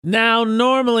Now,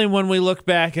 normally when we look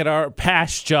back at our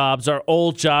past jobs, our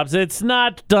old jobs, it's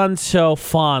not done so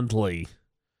fondly.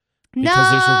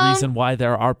 Because there's a reason why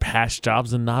there are past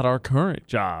jobs and not our current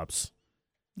jobs.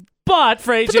 But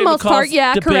for AJ McCall's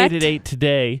debate correct. at 8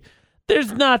 today,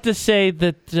 there's not to say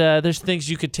that there's things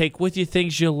you could take with you,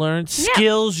 things you learned,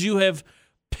 skills you have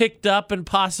picked up and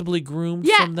possibly groomed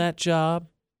from that job.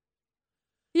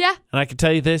 Yeah. And I can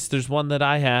tell you this, there's one that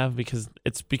I have because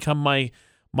it's become my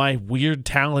weird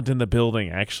talent in the building,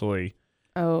 actually.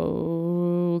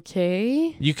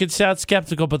 Okay. You could sound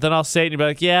skeptical, but then I'll say it and you'll be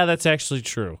like, yeah, that's actually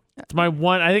true. It's my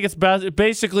one, I think it's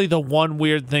basically the one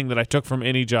weird thing that I took from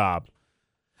any job.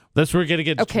 That's where we're going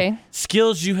to get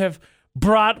skills you have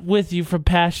brought with you from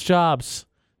past jobs.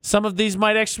 Some of these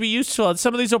might actually be useful, and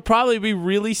some of these will probably be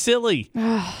really silly.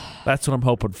 That's what I'm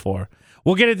hoping for.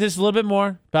 We'll get into this a little bit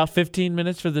more, about 15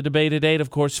 minutes for the debate at 8. Of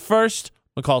course, first,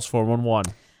 McCall's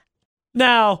 411.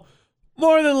 Now,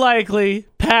 more than likely,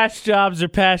 past jobs are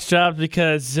past jobs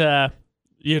because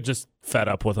you're just fed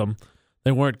up with them.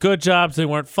 They weren't good jobs. They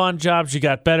weren't fun jobs. You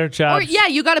got better jobs. Or,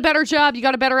 you got a better job. You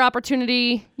got a better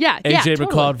opportunity. AJ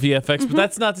McCall at VFX. But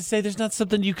that's not to say there's not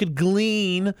something you could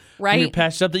glean from your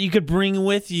past job that you could bring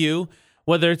with you,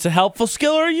 whether it's a helpful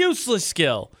skill or a useless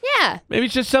skill. Yeah. Maybe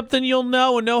it's just something you'll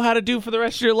know and know how to do for the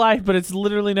rest of your life, but it's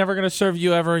literally never going to serve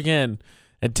you ever again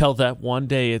until that one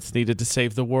day it's needed to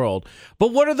save the world.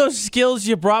 But what are those skills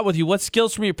you brought with you? What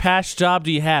skills from your past job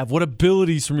do you have? What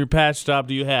abilities from your past job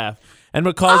do you have? And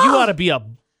McCall, you ought to be a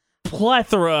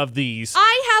plethora of these.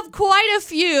 I have quite a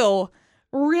few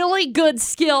really good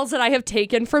skills that I have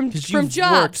taken from jobs. You've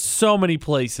worked so many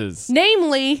places.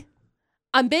 Namely,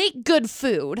 I make good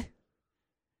food.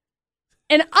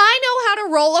 And I know how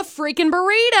to roll a freaking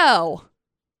burrito.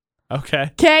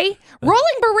 Okay.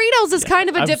 Rolling burritos is kind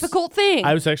of a difficult thing.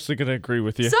 I was actually going to agree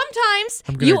with you. Sometimes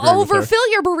you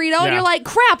overfill your burrito and you're like,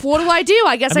 crap, what do?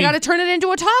 I guess I got to turn it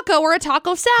into a taco or a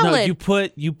taco salad. No,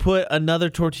 you put another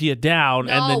tortilla down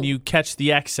and then you catch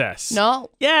the excess. No.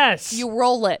 Yes. You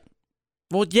roll it.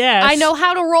 Well, yes. I know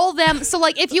how to roll them. So,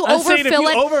 like, if you overfill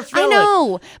it, I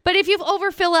know. But if you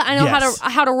overfill it, I know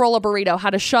how to roll a burrito, how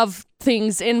to shove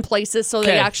things in places so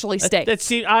they actually stay.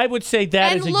 I would say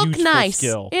that is a useful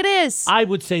skill. It is. I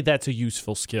would say that's a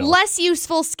useful skill. Less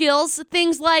useful skills,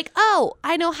 things like,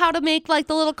 I know how to make like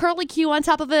the little curly Q on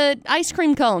top of an ice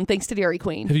cream cone, thanks to Dairy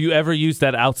Queen. Have you ever used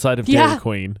that outside of Dairy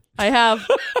Queen? I have.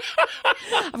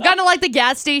 I've gone to like the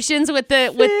gas stations with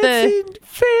the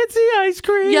fancy ice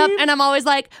cream. Yep, and I'm always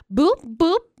like boop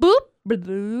boop boop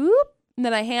boop, and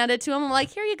then I hand it to him. I'm like,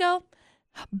 here you go.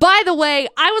 By the way,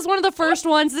 I was one of the first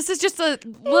ones. This is just a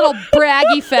little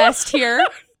braggy fest here.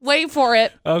 Wait for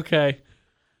it. Okay.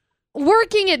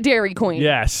 Working at Dairy Queen.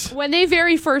 Yes. When they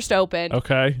very first opened.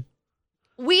 Okay.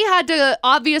 We had to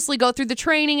obviously go through the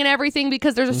training and everything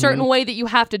because there's a certain way that you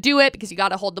have to do it because you got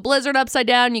to hold the blizzard upside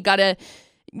down. You got to,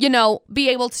 be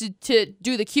able to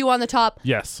do the Q on the top.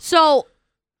 Yes. So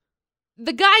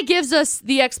the guy gives us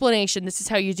the explanation. This is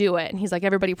how you do it. And he's like,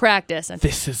 everybody practice. And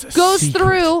this is a goes secret.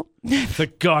 Through.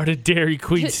 The guarded Dairy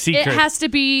Queen secret. It has to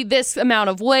be this amount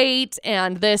of weight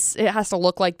and it has to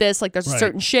look like this. Like there's a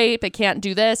certain shape. It can't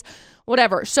do this.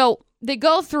 Whatever. So they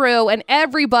go through and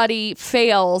everybody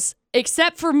fails.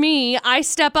 Except for me, I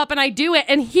step up and I do it.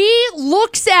 And he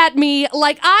looks at me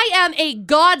like I am a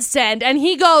godsend. And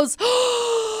he goes,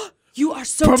 you are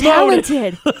so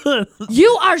talented.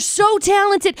 You are so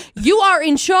talented. You are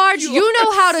in charge. You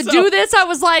know how to do this. I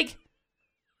was like,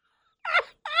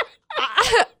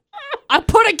 I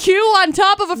put a Q on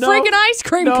top of a freaking ice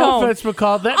cream cone. No offense,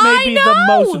 McCall. That may be the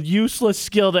most useless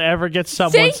skill to ever get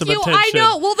someone some attention. I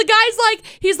know. Well, the guy's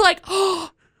he's like, oh,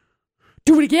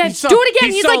 do it again. Do it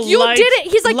again. He's like, you did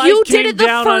it. He's like, you did it the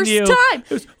first time.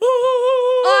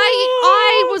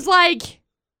 I was like,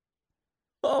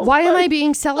 why am I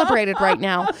being celebrated right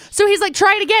now? So he's like,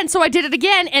 try it again. So I did it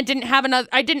again and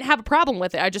I didn't have a problem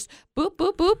with it. I just boop,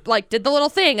 boop, boop, did the little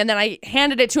thing. And then I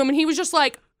handed it to him and he was just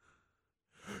like,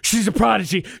 she's a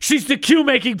prodigy. She's the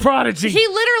Q-making prodigy. He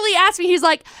literally asked me, he's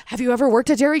like, have you ever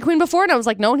worked at Dairy Queen before? And I was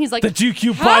like, no. And he's like, the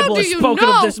GQ Bible has spoken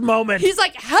of this moment. He's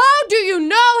like, how do you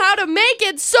know how to make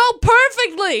it so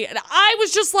perfectly? And I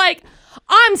was just like,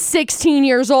 I'm 16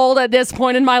 years old at this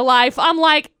point in my life. I'm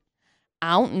like,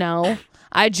 I don't know.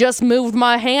 I just moved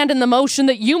my hand in the motion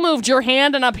that you moved your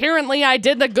hand, and apparently I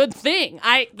did the good thing.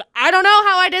 I don't know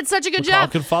how I did such a good job.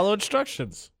 You can follow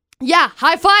instructions. Yeah,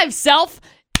 high five, self.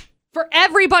 For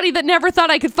everybody that never thought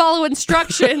I could follow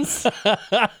instructions.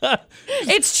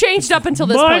 It's changed up until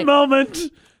this point. My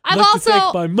moment.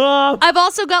 I've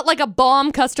also got like a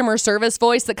bomb customer service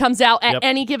voice that comes out at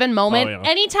any given moment. Oh, yeah.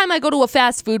 Anytime I go to a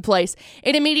fast food place,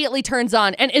 it immediately turns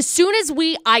on. And as soon as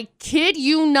I kid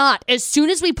you not, as soon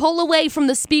as we pull away from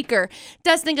the speaker,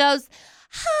 Dustin goes,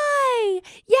 "Hi,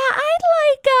 yeah, I'd like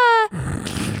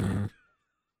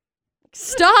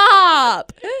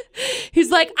Stop. He's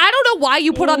like, I don't know why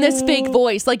you put on this fake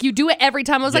voice. Like, you do it every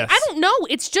time. I was like, I don't know.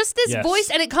 It's just this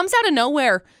voice, and it comes out of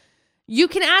nowhere. You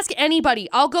can ask anybody.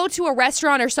 I'll go to a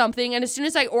restaurant or something, and as soon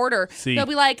as I order, they'll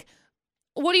be like,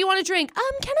 what do you want to drink? Can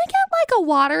I get like a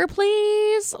water,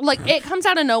 please? Like, it comes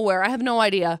out of nowhere. I have no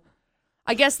idea.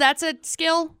 I guess that's a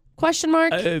skill? Question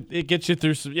mark. It gets you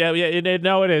through some.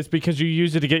 No, it is because you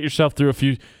use it to get yourself through a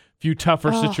few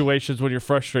tougher situations when you're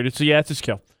frustrated. So yeah, it's a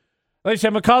skill. Like I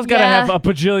said, McCall's got to have a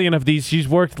bajillion of these. She's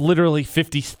worked literally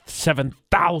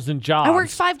 57,000 jobs. I worked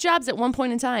 5 jobs at one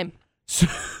point in time. So,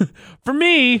 for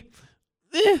me,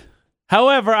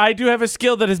 however, I do have a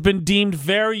skill that has been deemed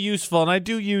very useful, and I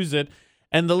do use it.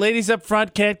 And the ladies up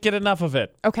front can't get enough of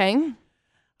it. Okay.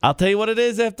 I'll tell you what it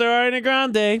is after Ariana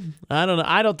Grande. I don't know.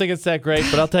 I don't think it's that great,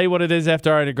 but I'll tell you what it is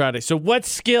after Ariana Grande. So what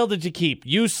skill did you keep?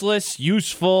 Useless,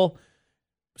 useful,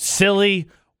 silly?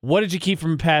 What did you keep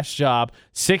from a past job?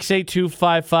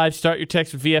 68255. Start your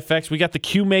text with VFX. We got the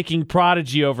cue-making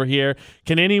prodigy over here.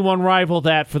 Can anyone rival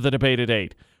that for the debate at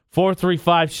 8?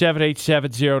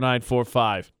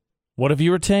 435-787-0945. What have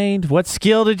you retained? What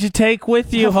skill did you take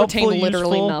with you? I've Hopefully retained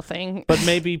literally useful, nothing. But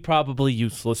maybe probably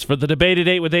useless. For the debate at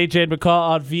 8 with AJ McCall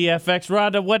on VFX.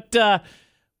 Rhonda,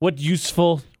 what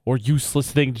useful or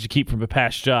useless thing did you keep from a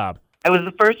past job? I was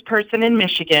the first person in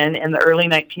Michigan in the early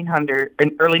 1900s,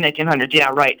 early 1990s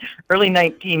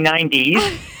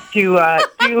to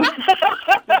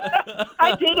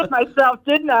I dated myself,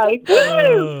 didn't I?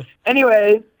 Woo!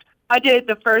 Anyways, I did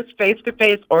the first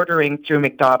face-to-face ordering through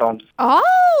McDonald's.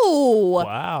 Oh,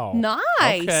 wow,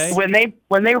 nice! Okay. When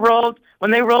they rolled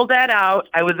that out,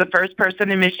 I was the first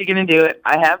person in Michigan to do it.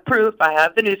 I have proof. I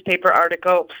have the newspaper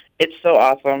article. It's so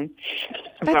awesome.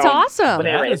 That's awesome.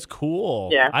 That is cool.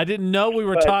 Yeah. I didn't know we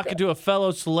were talking to a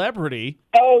fellow celebrity.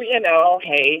 Oh,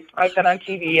 hey, I've been on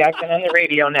TV. I've been on the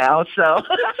radio now, so.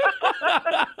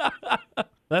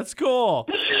 That's cool.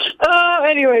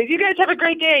 Anyways, you guys have a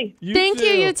great day. Thank you,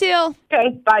 you too. Okay,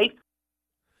 bye.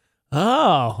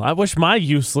 Oh, I wish my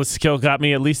useless skill got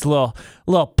me at least a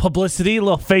little publicity, a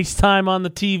little FaceTime on the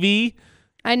TV.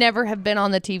 I never have been on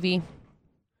the TV.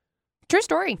 True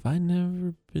story. I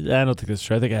don't think that's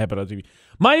true. I think I have been on TV.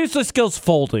 My useless skill's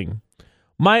folding.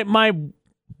 My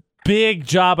big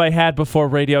job I had before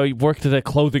radio, I worked at a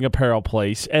clothing apparel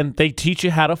place, and they teach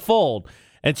you how to fold.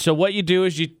 And so what you do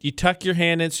is you tuck your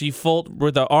hand in so you fold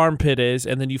where the armpit is,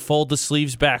 and then you fold the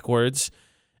sleeves backwards,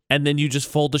 and then you just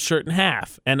fold the shirt in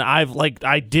half. And I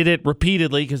did it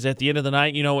repeatedly because at the end of the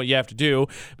night, you know what you have to do.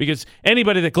 Because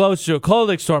anybody that goes to a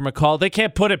clothing store, McCall, they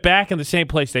can't put it back in the same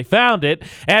place they found it.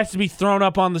 It has to be thrown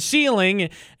up on the ceiling,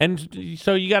 and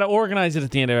so you got to organize it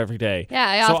at the end of every day. Yeah,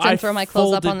 I often throw my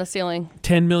clothes up on the ceiling.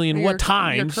 10 million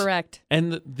times. You're correct.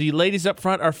 And the ladies up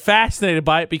front are fascinated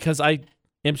by it because I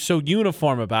am so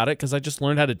uniform about it because I just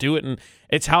learned how to do it, and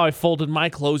it's how I folded my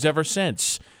clothes ever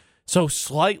since. So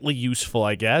slightly useful,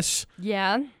 I guess.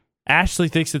 Yeah. Ashley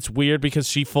thinks it's weird because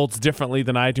she folds differently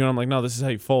than I do. And I'm like, no, this is how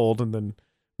you fold. And then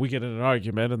we get in an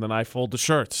argument, and then I fold the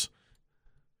shirts.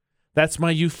 That's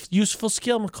my useful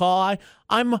skill, McCall.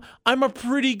 I'm a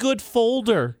pretty good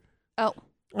folder. Oh.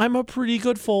 I'm a pretty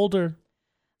good folder.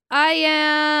 I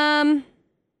am.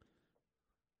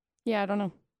 Yeah, I don't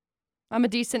know. I'm a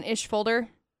decent-ish folder,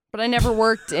 but I never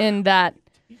worked in that.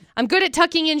 I'm good at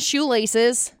tucking in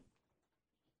shoelaces.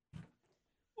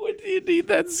 When do you need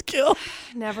that skill?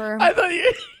 Never. I thought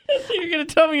you were going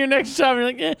to tell me your next job. You're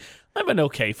like, I'm an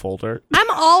okay folder.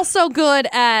 I'm also good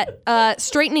at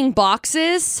straightening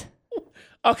boxes.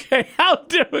 Okay, how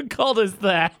difficult is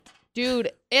that?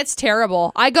 Dude, it's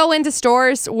terrible. I go into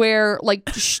stores where, like,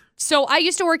 so I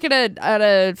used to work at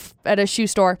a shoe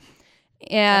store,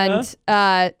 and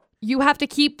you have to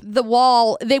keep the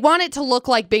wall. They want it to look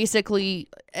like basically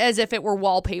as if it were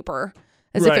wallpaper.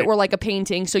 As if it were like a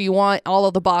painting. So you want all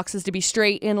of the boxes to be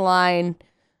straight in line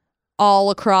all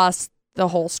across the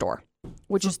whole store,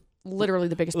 which is literally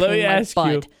the biggest pain in my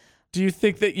butt. You, do you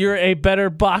think that you're a better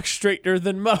box straightener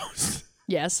than most?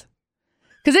 Yes.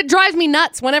 Because it drives me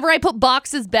nuts whenever I put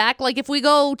boxes back. Like if we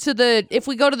go to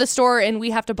the store and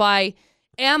we have to buy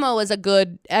ammo is a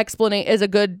good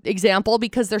example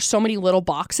because there's so many little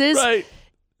boxes. Right.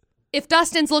 If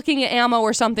Dustin's looking at ammo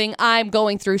or something, I'm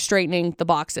going through straightening the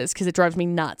boxes because it drives me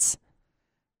nuts.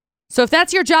 So if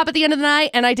that's your job at the end of the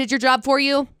night and I did your job for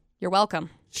you, you're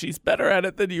welcome. She's better at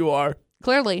it than you are.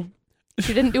 Clearly.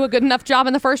 She didn't do a good enough job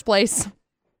in the first place.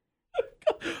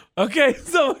 Okay,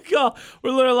 so McCall,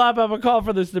 we're learning a lot about McCall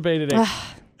for this debate today.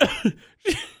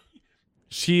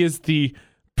 She is the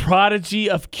prodigy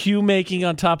of cue making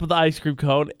on top of the ice cream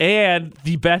cone and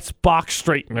the best box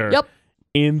straightener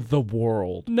in the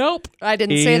world. Nope. I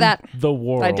didn't say that. The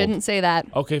world. I didn't say that.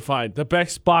 Okay, fine. The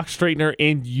best box straightener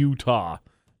in Utah.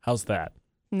 How's that?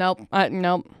 Nope.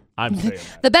 Nope. I'm saying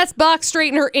that. The best box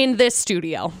straightener in this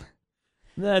studio.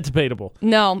 Debatable.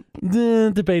 No.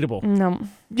 Debatable. No.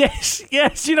 Yes.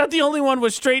 You're not the only one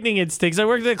with straightening instincts. I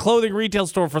worked at a clothing retail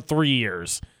store for 3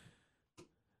 years.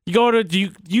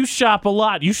 You shop a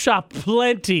lot. You shop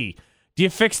plenty. Do you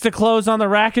fix the clothes on the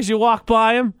rack as you walk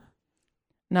by them?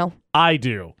 No. I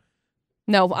do.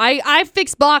 No, I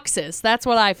fix boxes. That's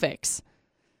what I fix.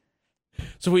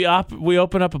 So we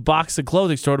open up a boxing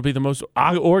clothing store to be the most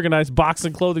organized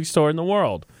boxing clothing store in the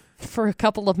world. For a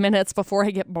couple of minutes before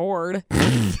I get bored.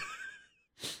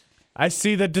 I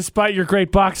see that despite your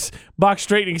great box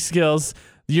straightening skills,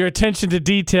 your attention to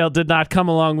detail did not come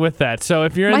along with that. So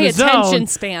if you're in the zone, my attention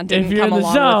span didn't come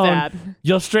along with that.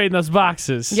 You'll straighten those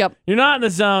boxes. Yep. You're not in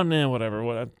the zone,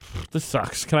 whatever. This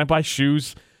sucks. Can I buy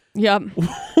shoes? Yep.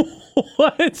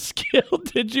 What skill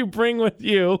did you bring with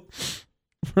you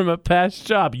from a past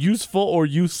job? Useful or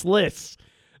useless?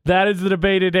 That is the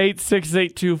debate at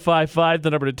 868-255.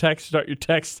 The number to text. Start your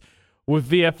text with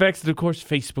VFX. And, of course,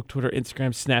 Facebook, Twitter,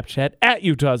 Instagram, Snapchat at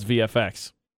Utah's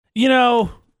VFX.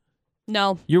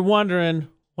 No. You're wondering,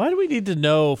 why do we need to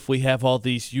know if we have all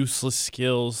these useless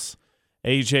skills?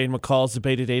 AJ and McCall's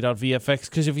debate at 8 on VFX.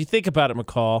 Because if you think about it,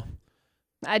 McCall.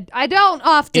 I don't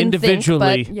often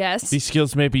individually, think, but yes. These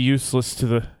skills may be useless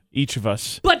to each of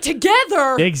us. But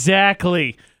together.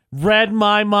 Exactly. Read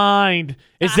my mind.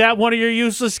 Is that one of your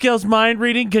useless skills, mind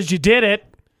reading? Because you did it.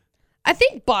 I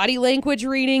think body language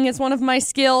reading is one of my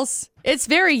skills. It's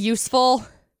very useful.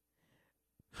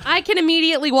 I can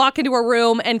immediately walk into a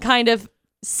room and kind of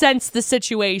sense the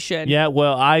situation. Yeah,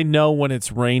 well, I know when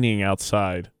it's raining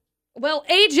outside. Well,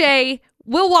 AJ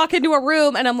will walk into a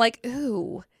room and I'm like,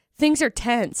 ooh, things are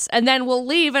tense. And then we'll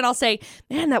leave and I'll say,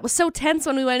 man, that was so tense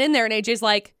when we went in there. And AJ's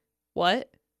like,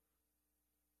 what?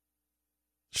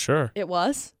 Sure. It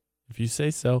was? If you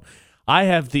say so. I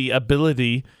have the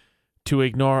ability to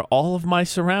ignore all of my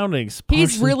surroundings.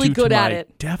 He's really good at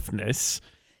it. Deafness.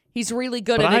 He's really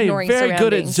good at ignoring surroundings. I am very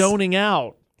good at zoning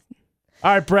out.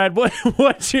 All right, Brad,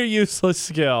 what's your useless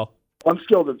skill? One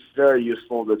skill that's very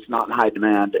useful that's not in high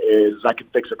demand is I can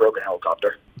fix a broken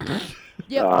helicopter.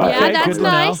 Yep. Okay, that's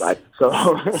nice.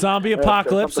 So, zombie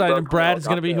apocalypse. And Brad is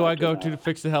going to be who I go to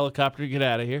fix the helicopter to get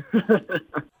out of here.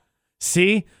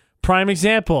 See? Prime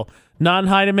example. Not in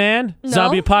high demand. No.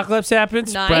 Zombie apocalypse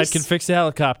happens. Nice. Brad can fix the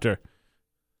helicopter.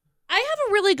 I have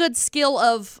a really good skill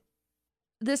of...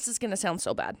 This is going to sound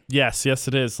so bad. Yes,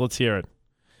 it is. Let's hear it.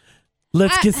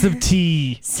 Let's get some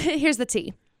tea. Here's the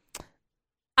tea.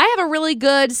 I have a really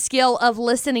good skill of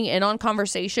listening in on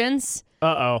conversations.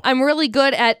 Uh-oh. I'm really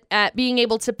good at being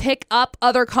able to pick up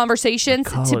other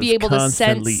conversations to be able to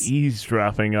sense... constantly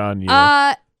eavesdropping on you.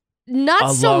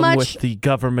 Not so much... Along with the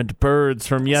government birds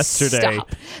from yesterday,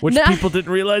 which people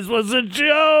didn't realize was a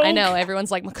joke. I know. Everyone's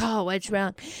like, McCall, what's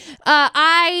wrong?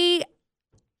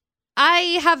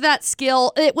 I have that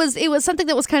skill. It was something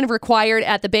that was kind of required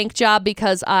at the bank job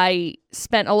because I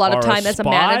spent a lot of time as a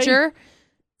manager.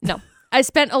 No. I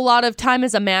spent a lot of time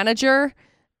as a manager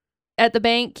at the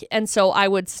bank, and so I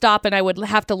would stop and I would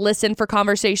have to listen for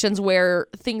conversations where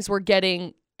things were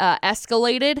getting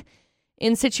escalated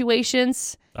in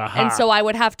situations. Aha. And so I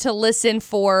would have to listen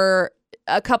for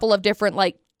a couple of different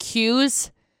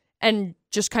cues and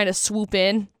just kind of swoop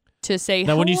in to say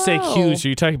Now, hello. when you say cues, are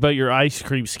you talking about your ice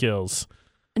cream skills?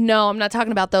 No, I'm not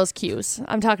talking about those cues.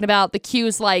 I'm talking about the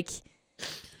cues like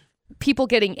people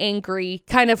getting angry,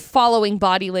 kind of following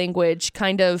body language,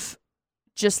 kind of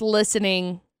just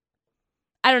listening.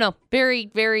 I don't know.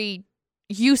 Very, very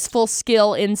useful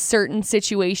skill in certain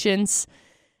situations.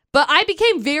 But I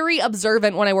became very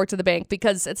observant when I worked at the bank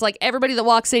because it's like everybody that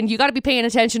walks in, you got to be paying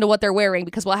attention to what they're wearing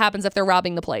because what happens if they're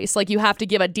robbing the place? You have to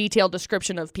give a detailed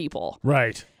description of people.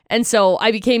 Right. And so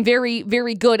I became very,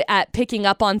 very good at picking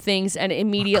up on things and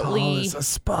immediately... McCall is a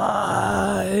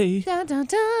spy. Dun, dun,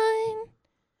 dun.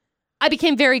 I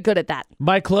became very good at that.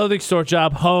 My clothing store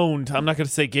job honed, I'm not going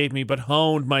to say gave me, but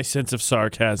honed my sense of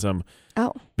sarcasm.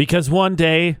 Oh. Because one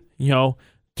day,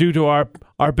 due to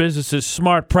our business's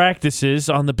smart practices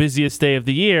on the busiest day of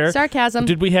the year. Sarcasm.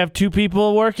 Did we have 2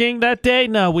 people working that day?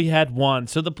 No, we had 1.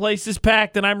 So the place is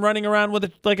packed and I'm running around with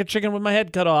like a chicken with my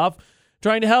head cut off,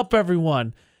 trying to help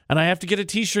everyone. And I have to get a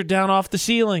t-shirt down off the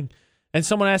ceiling. And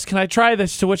someone asks, can I try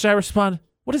this? To which I respond,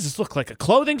 What does this look like? A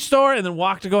clothing store? And then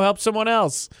walk to go help someone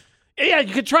else. Yeah,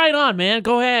 you could try it on, man.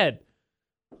 Go ahead.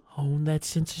 Own that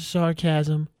sense of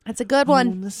sarcasm. That's a good one.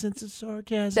 Own the sense of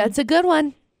sarcasm. That's a good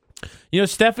one. You know,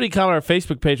 Stephanie commented on our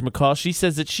Facebook page, McCall. She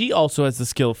says that she also has the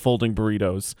skill of folding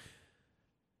burritos.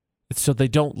 It's so they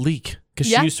don't leak because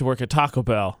she used to work at Taco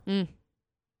Bell.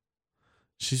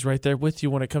 She's right there with you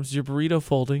when it comes to your burrito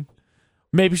folding.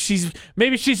 Maybe she's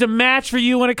a match for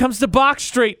you when it comes to box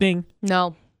straightening.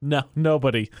 No,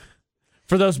 nobody.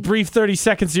 For those brief 30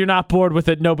 seconds you're not bored with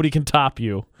it, nobody can top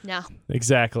you. No.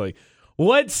 Exactly.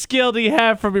 What skill do you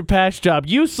have from your past job?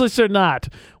 Useless or not?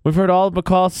 We've heard all of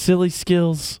McCall's silly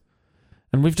skills.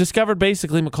 And we've discovered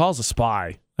basically McCall's a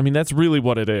spy. I mean, that's really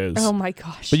what it is. Oh, my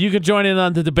gosh. But you can join in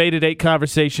on the Debate at 8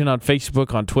 conversation on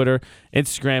Facebook, on Twitter,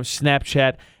 Instagram,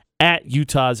 Snapchat, at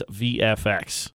Utah's VFX.